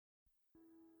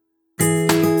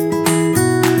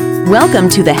Welcome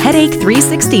to the Headache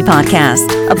 360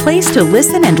 podcast, a place to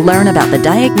listen and learn about the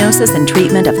diagnosis and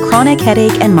treatment of chronic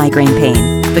headache and migraine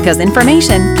pain, because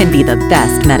information can be the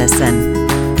best medicine.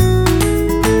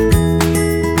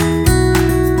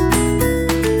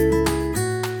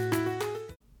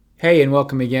 Hey, and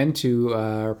welcome again to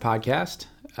our podcast.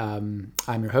 I'm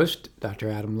your host, Dr.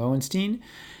 Adam Lowenstein,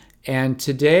 and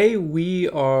today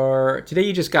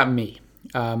you just got me.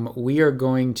 We are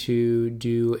going to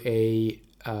do a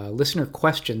listener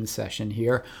question session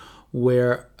here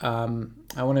where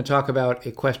I want to talk about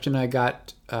a question I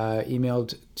got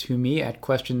emailed to me at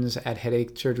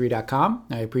questions@headachesurgery.com.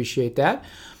 I appreciate that.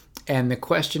 And the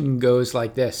question goes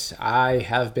like this. I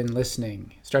have been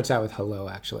listening. Starts out with hello,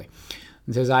 actually.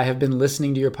 It says, I have been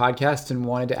listening to your podcast and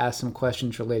wanted to ask some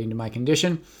questions relating to my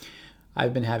condition.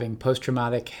 I've been having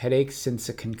post-traumatic headaches since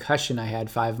a concussion I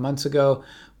had 5 months ago,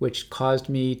 which caused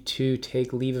me to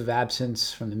take leave of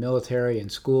absence from the military and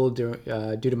school due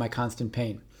to my constant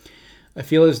pain. I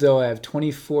feel as though I have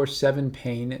 24/7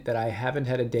 pain that I haven't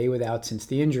had a day without since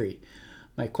the injury.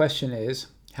 My question is,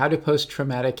 how do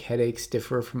post-traumatic headaches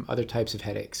differ from other types of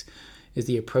headaches? Is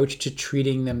the approach to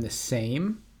treating them the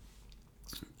same?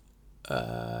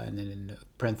 And then in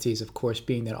parentheses, of course,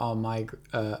 being that all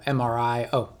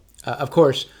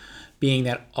being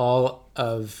that all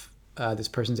of this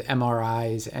person's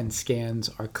MRIs and scans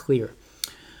are clear.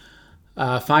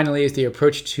 Finally, is the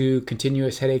approach to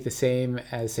continuous headache the same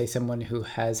as, say, someone who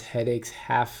has headaches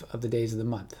half of the days of the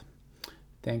month?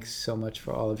 Thanks so much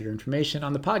for all of your information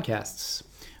on the podcasts.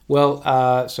 Well,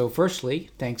 so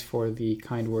firstly, thanks for the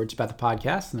kind words about the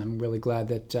podcast, and I'm really glad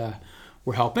that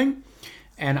we're helping.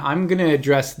 And I'm going to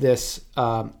address this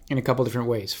in a couple different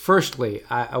ways. Firstly,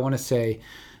 I want to say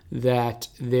that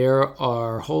there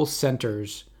are whole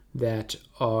centers that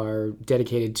are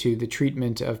dedicated to the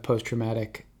treatment of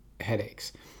post-traumatic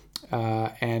headaches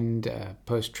and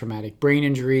post-traumatic brain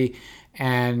injury.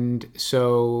 And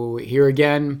so here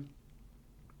again,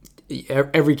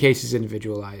 every case is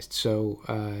individualized. So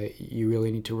you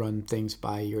really need to run things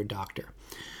by your doctor.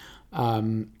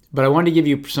 But I wanted to give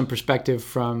you some perspective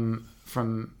from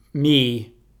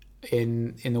me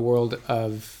in the world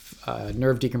of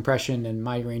nerve decompression and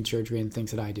migraine surgery and things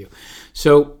that I do.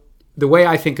 So the way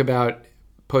I think about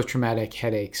post-traumatic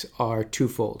headaches are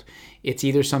twofold. It's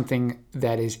either something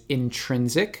that is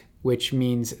intrinsic, which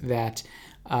means that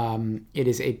it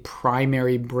is a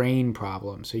primary brain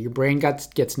problem. So your brain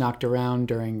gets knocked around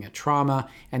during a trauma,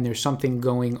 and there's something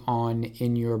going on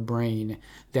in your brain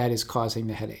that is causing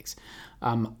the headaches.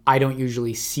 I don't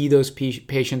usually see those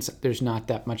patients. There's not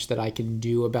that much that I can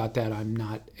do about that. I'm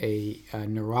not a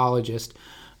neurologist,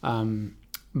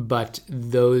 but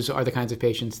those are the kinds of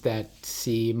patients that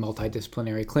see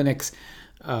multidisciplinary clinics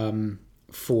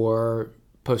for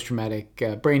post-traumatic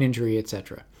brain injury,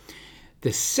 etc.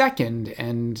 The second,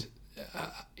 and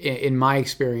in my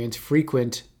experience,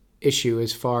 frequent issue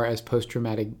as far as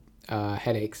post-traumatic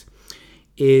headaches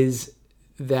is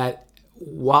that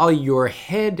while your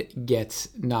head gets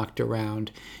knocked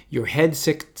around, your head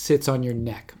sits on your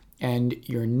neck. And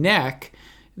your neck,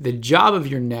 the job of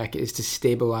your neck is to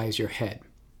stabilize your head.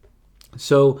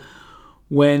 So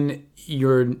when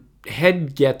your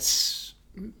head gets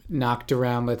knocked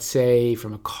around, let's say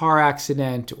from a car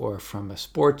accident or from a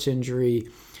sports injury,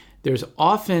 there's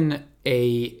often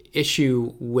a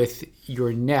issue with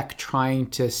your neck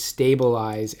trying to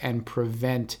stabilize and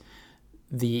prevent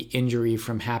the injury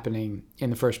from happening in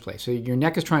the first place. So your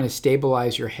neck is trying to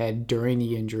stabilize your head during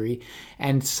the injury,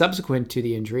 and subsequent to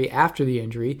the injury, after the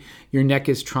injury, your neck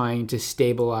is trying to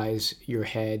stabilize your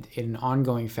head in an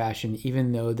ongoing fashion,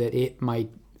 even though that it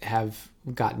might have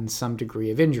gotten some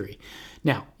degree of injury.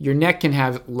 Now, your neck can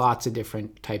have lots of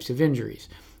different types of injuries.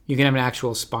 You can have an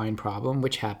actual spine problem,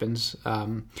 which happens.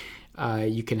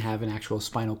 You can have an actual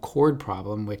spinal cord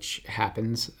problem, which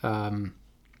happens.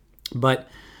 But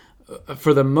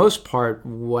for the most part,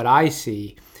 what I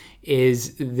see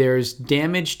is there's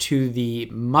damage to the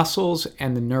muscles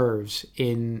and the nerves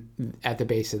at the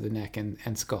base of the neck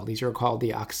and skull. These are called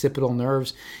the occipital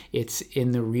nerves. It's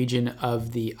in the region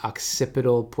of the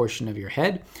occipital portion of your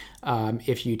head.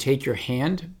 If you take your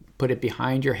hand, put it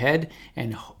behind your head,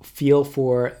 and feel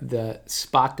for the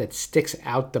spot that sticks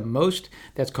out the most,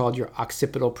 that's called your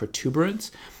occipital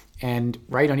protuberance. And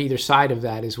right on either side of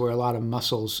that is where a lot of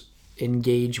muscles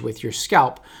engage with your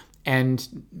scalp,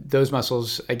 and those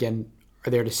muscles again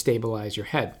are there to stabilize your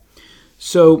head.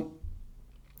 So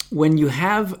when you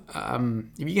have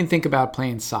if you can think about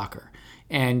playing soccer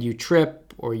and you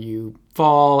trip or you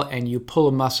fall and you pull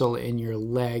a muscle in your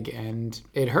leg and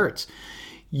it hurts,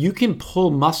 you can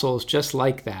pull muscles just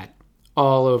like that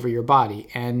all over your body.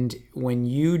 And when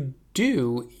you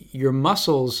do, your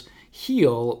muscles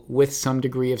heal with some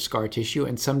degree of scar tissue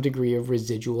and some degree of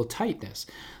residual tightness.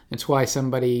 That's why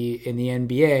somebody in the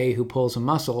NBA who pulls a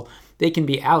muscle, they can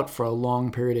be out for a long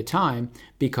period of time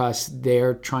because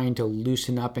they're trying to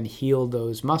loosen up and heal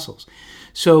those muscles.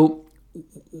 So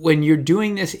when you're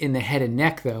doing this in the head and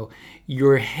neck, though,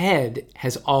 your head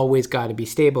has always got to be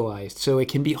stabilized. So it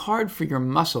can be hard for your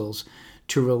muscles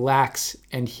to relax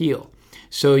and heal.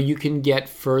 So you can get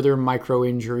further micro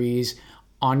injuries,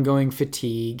 ongoing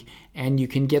fatigue, and you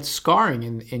can get scarring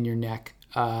in your neck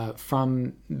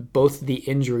from both the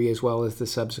injury as well as the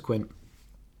subsequent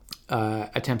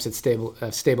attempts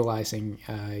at stabilizing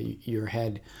your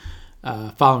head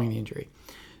following the injury.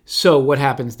 So what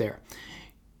happens there?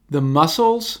 The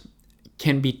muscles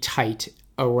can be tight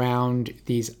around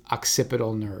these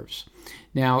occipital nerves.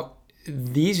 Now,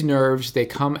 these nerves, they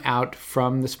come out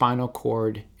from the spinal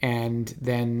cord, and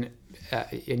then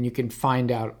and you can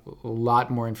find out a lot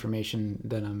more information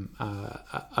than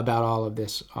about all of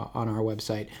this on our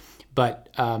website. But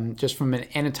just from an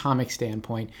anatomic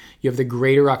standpoint, you have the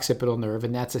greater occipital nerve,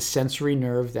 and that's a sensory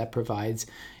nerve that provides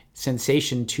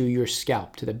sensation to your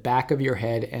scalp, to the back of your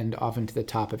head, and often to the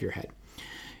top of your head.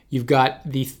 You've got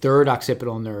the third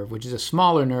occipital nerve, which is a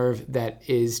smaller nerve that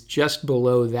is just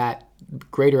below that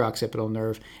greater occipital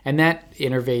nerve, and that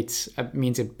innervates,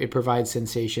 means it provides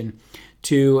sensation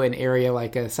to an area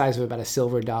like a size of about a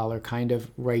silver dollar, kind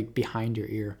of right behind your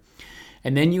ear.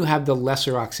 And then you have the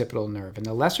lesser occipital nerve, and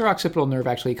the lesser occipital nerve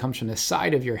actually comes from the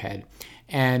side of your head,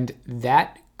 and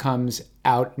that comes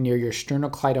out near your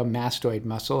sternocleidomastoid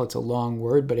muscle. It's a long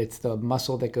word, but it's the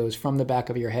muscle that goes from the back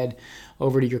of your head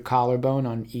over to your collarbone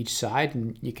on each side,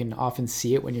 and you can often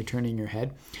see it when you're turning your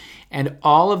head. And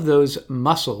all of those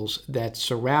muscles that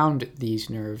surround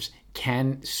these nerves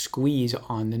can squeeze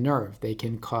on the nerve. They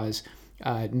can cause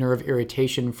nerve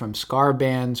irritation from scar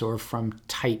bands or from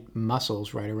tight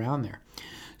muscles right around there.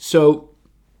 So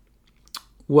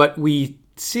what we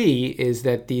see is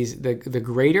that the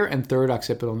greater and third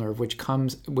occipital nerve, which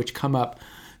come up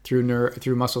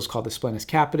through muscles called the splenus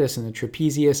capitis and the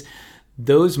trapezius,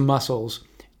 those muscles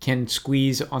can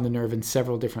squeeze on the nerve in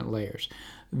several different layers.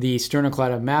 The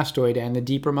sternocleidomastoid and the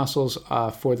deeper muscles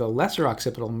for the lesser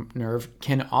occipital nerve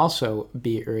can also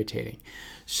be irritating.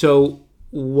 So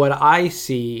what I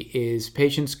see is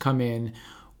patients come in,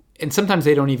 and sometimes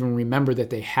they don't even remember that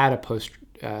they had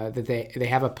that they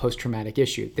have a post-traumatic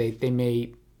issue. They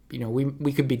may,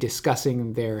 we could be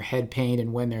discussing their head pain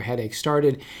and when their headache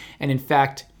started, and in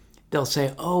fact, they'll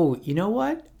say, "Oh, you know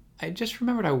what? I just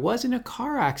remembered I was in a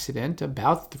car accident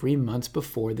about 3 months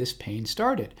before this pain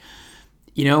started."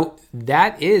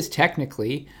 That is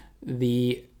technically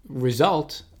the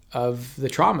result of the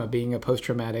trauma being a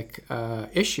post-traumatic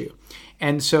issue.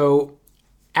 And so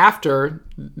after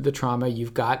the trauma,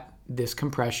 you've got this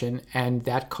compression, and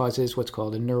that causes what's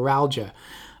called a neuralgia,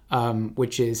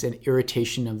 which is an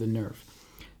irritation of the nerve.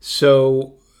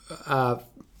 So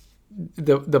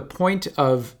the point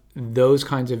of those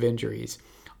kinds of injuries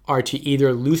are to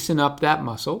either loosen up that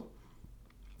muscle,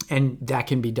 and that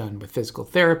can be done with physical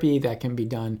therapy, that can be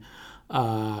done,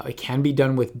 it can be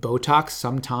done with Botox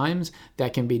sometimes,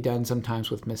 that can be done sometimes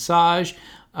with massage,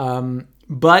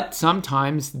 but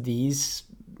sometimes these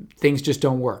things just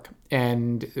don't work.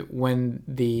 And when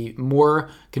the more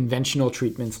conventional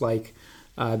treatments like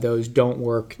those don't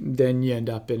work, then you end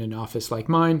up in an office like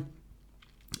mine,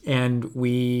 and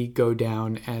we go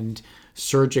down and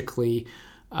surgically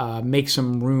make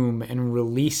some room and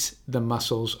release the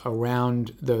muscles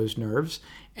around those nerves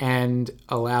and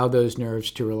allow those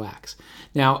nerves to relax.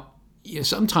 Now,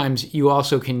 sometimes you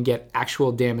also can get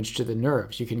actual damage to the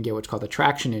nerves. You can get what's called a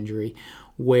traction injury,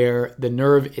 where the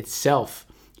nerve itself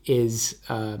is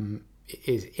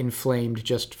inflamed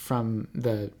just from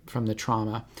the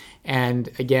trauma. And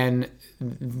again,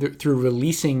 through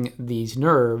releasing these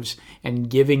nerves and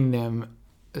giving them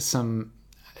some,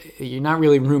 you're not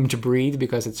really room to breathe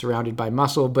because it's surrounded by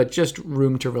muscle, but just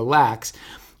room to relax,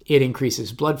 it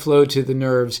increases blood flow to the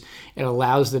nerves, it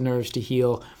allows the nerves to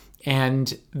heal,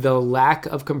 and the lack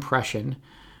of compression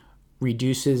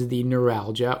reduces the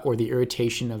neuralgia or the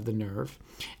irritation of the nerve.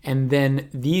 And then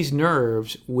these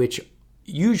nerves, which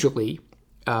usually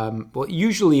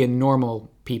in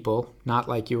normal people, not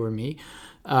like you or me,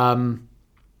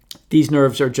 these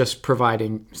nerves are just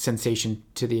providing sensation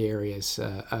to the areas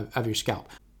of your scalp.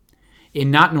 In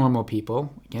not normal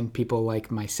people, again, people like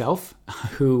myself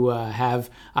who have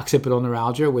occipital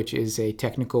neuralgia, which is a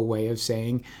technical way of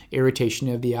saying irritation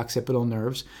of the occipital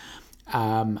nerves,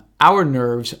 our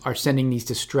nerves are sending these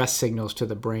distress signals to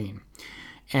the brain.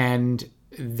 And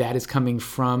that is coming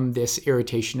from this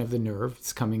irritation of the nerve.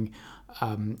 It's coming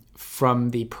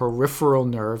from the peripheral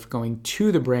nerve going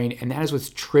to the brain, and that is what's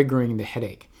triggering the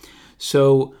headache.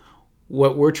 So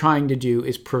what we're trying to do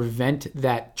is prevent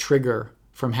that trigger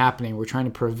from happening. We're trying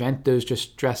to prevent those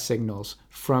distress signals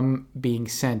from being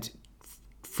sent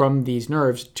from these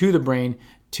nerves to the brain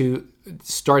to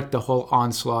start the whole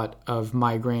onslaught of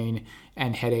migraine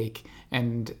and headache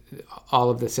and all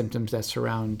of the symptoms that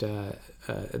surround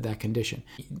that condition.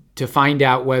 To find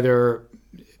out whether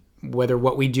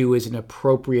what we do is an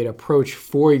appropriate approach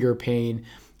for your pain,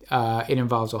 it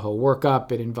involves a whole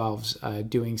workup. It involves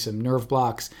doing some nerve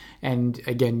blocks. And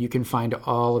again, you can find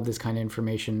all of this kind of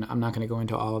information. I'm not going to go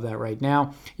into all of that right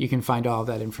now. You can find all of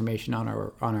that information on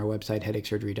our website,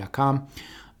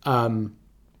 headachesurgery.com.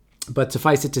 But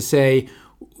suffice it to say,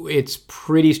 it's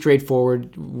pretty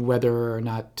straightforward whether or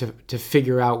not to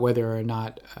figure out whether or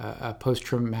not a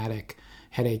post-traumatic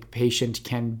headache patient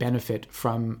can benefit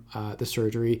from the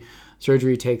surgery.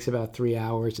 Surgery takes about 3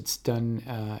 hours. It's done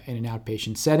in an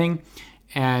outpatient setting,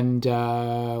 and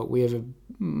we have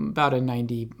about a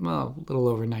little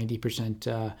over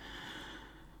 90%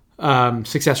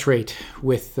 success rate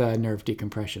with nerve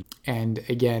decompression. And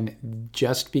again,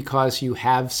 just because you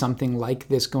have something like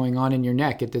this going on in your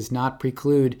neck, it does not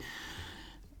preclude,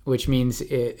 which means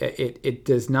it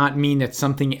does not mean that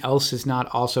something else is not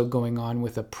also going on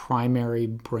with a primary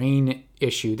brain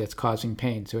issue that's causing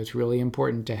pain. So it's really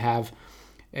important to have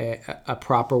a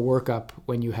proper workup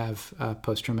when you have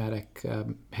post-traumatic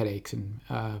headaches and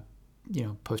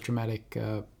post-traumatic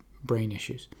brain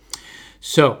issues.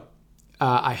 So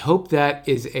I hope that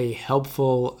is a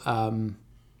helpful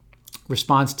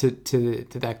response to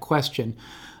that question.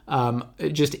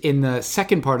 Just in the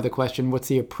second part of the question, what's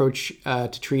the approach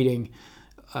to treating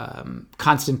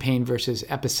constant pain versus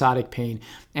episodic pain?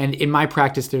 And in my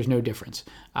practice, there's no difference.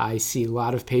 I see a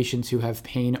lot of patients who have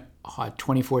pain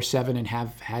 24/7 and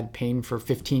have had pain for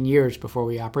 15 years before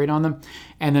we operate on them.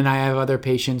 And then I have other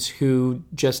patients who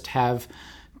just have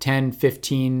 10,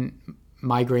 15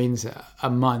 migraines a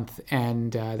month,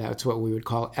 and that's what we would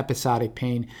call episodic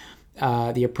pain.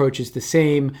 The approach is the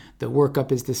same. The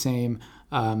workup is the same.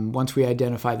 Once we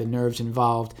identify the nerves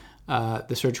involved,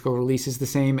 the surgical release is the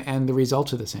same, and the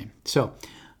results are the same. So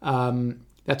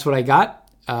that's what I got.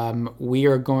 We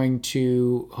are going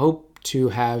to hope to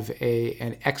have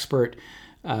an expert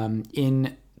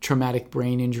in traumatic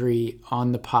brain injury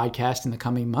on the podcast in the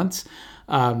coming months.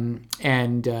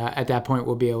 And at that point,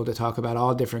 we'll be able to talk about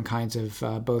all different kinds of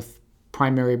both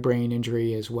primary brain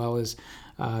injury as well as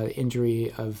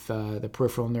injury of the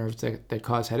peripheral nerves that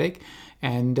cause headache.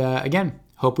 And again,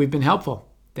 hope we've been helpful.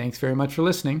 Thanks very much for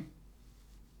listening.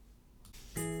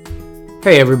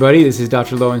 Hey everybody, this is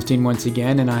Dr. Lowenstein once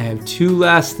again, and I have two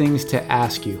last things to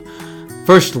ask you.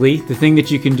 Firstly, the thing that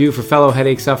you can do for fellow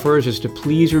headache sufferers is to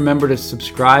please remember to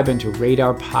subscribe and to rate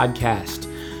our podcast.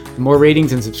 The more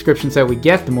ratings and subscriptions that we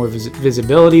get, the more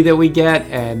visibility that we get,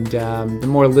 and the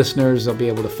more listeners they'll be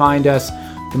able to find us,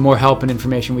 the more help and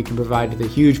information we can provide to the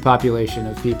huge population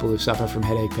of people who suffer from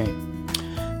headache pain.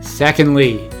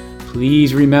 Secondly,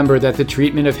 please remember that the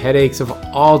treatment of headaches of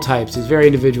all types is very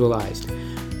individualized.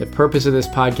 The purpose of this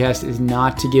podcast is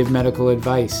not to give medical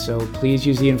advice, so please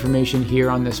use the information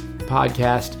here on this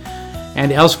podcast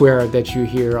and elsewhere that you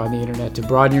hear on the internet to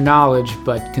broaden your knowledge,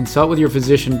 but consult with your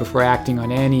physician before acting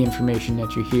on any information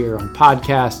that you hear on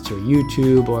podcasts or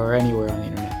YouTube or anywhere on the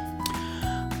internet.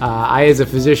 I, as a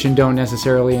physician, don't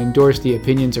necessarily endorse the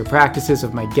opinions or practices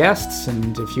of my guests,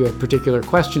 and if you have particular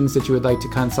questions that you would like to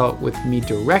consult with me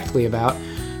directly about,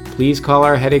 please call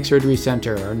our Headache Surgery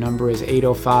Center. Our number is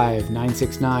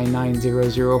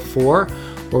 805-969-9004,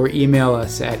 or email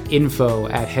us at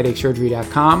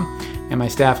info@headachesurgery.com, and my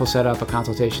staff will set up a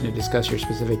consultation to discuss your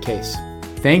specific case.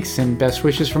 Thanks, and best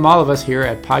wishes from all of us here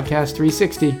at Podcast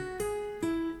 360.